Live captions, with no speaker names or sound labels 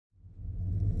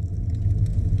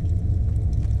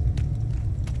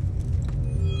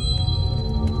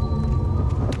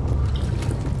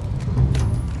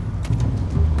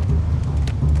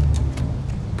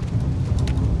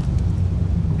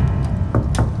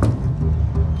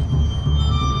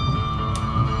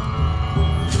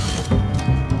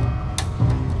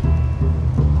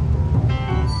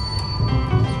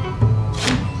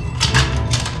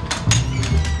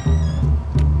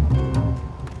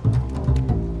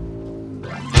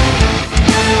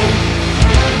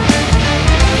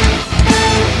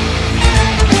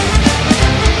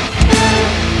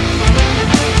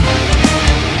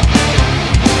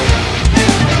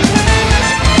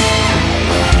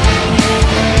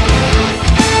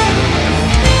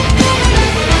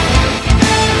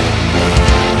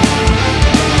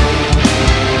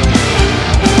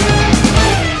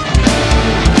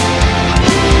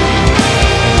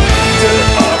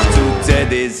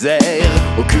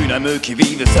Une âme qui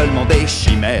vive seulement des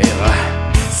chimères.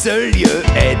 Ce lieu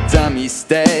est un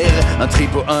mystère, un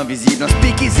tripot invisible, un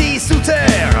speakeasy sous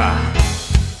terre.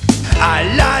 À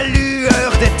la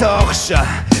lueur des torches,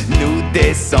 nous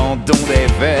descendons des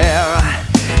vers.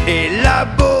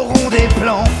 Élaborons des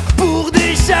plans pour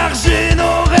décharger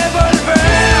nos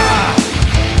révolvers.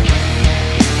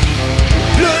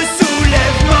 Le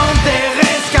soulèvement des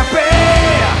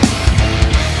rescapés,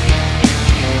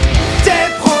 des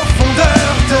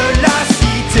profondeurs de la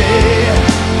cité.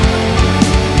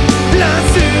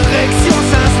 L'insurrection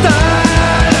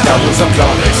s'installe, car nous sommes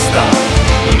clandestins.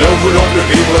 Nous ne voulons plus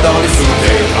vivre dans les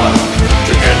souterrains.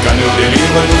 Que quelqu'un nous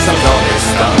délivre, nous sommes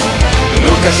clandestins. Nous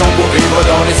nous cachons pour vivre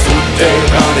dans les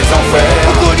souterrains des enfers.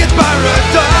 Au Goliath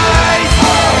Paradise,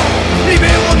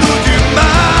 libérons-nous du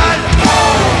mal.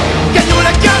 Gagnons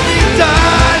la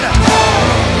capitale,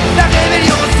 la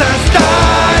rébellion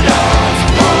s'installe.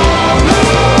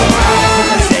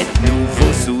 Vous êtes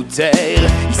nouveaux sous terre,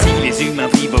 ici les humains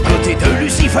vivent aux côtés de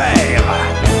Lucifer.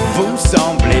 Vous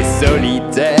semblez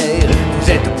solitaire, vous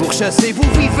êtes pourchassés, vous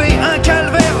vivez un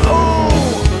calvaire. Oh,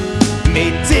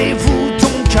 mettez-vous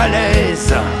donc à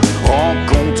l'aise,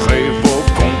 rencontrez vos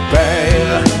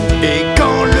compères. Et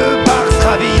quand le bar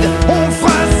sera vide, on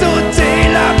fera sauter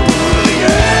la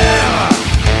poudrière.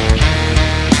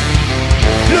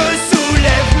 Le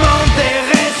soulèvement des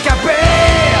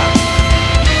rescapés,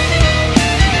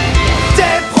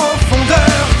 des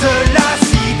profondeurs de la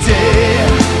cité.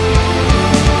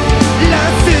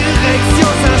 L'insurrection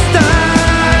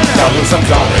s'installe, car nous sommes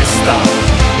clandestins.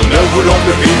 Nous ne voulons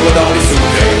plus vivre dans les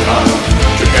souterrains.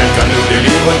 Que quelqu'un nous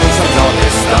délivre, nous sommes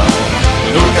clandestins.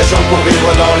 Nous nous cachons pour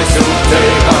vivre dans les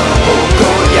souterrains. au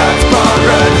Goliath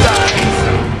Paradise.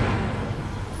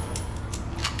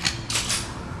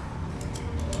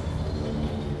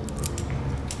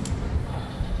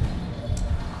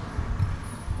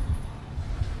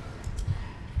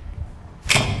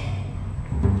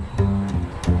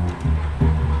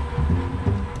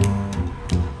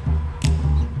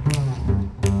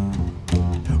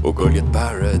 Au Goliath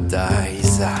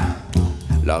Paradise,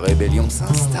 la rébellion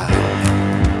s'installe.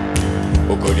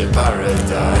 Au Goliath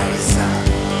Paradise,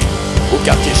 au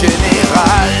quartier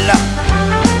général.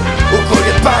 Au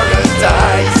Goliath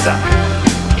Paradise,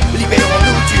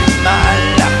 libérons-nous du mal.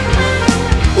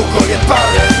 Au Goliath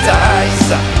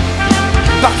Paradise,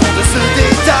 partons de ce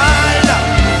dédale.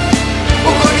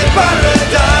 Au Goliath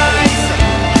Paradise,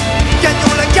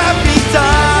 gagnons la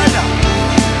capitale.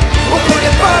 Au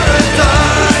Goliath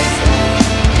Paradise,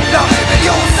 la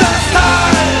rébellion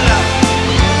s'installe,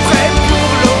 prêt pour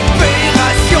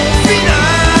l'opération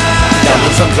finale. Car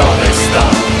nous sommes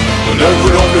clandestins. Nous ne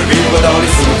voulons plus vivre dans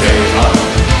les souterrains.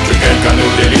 Que quelqu'un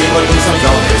nous délivre, nous sommes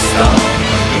clandestins.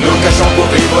 Nous nous cachons pour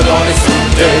vivre dans les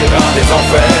souterrains des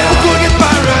enfers.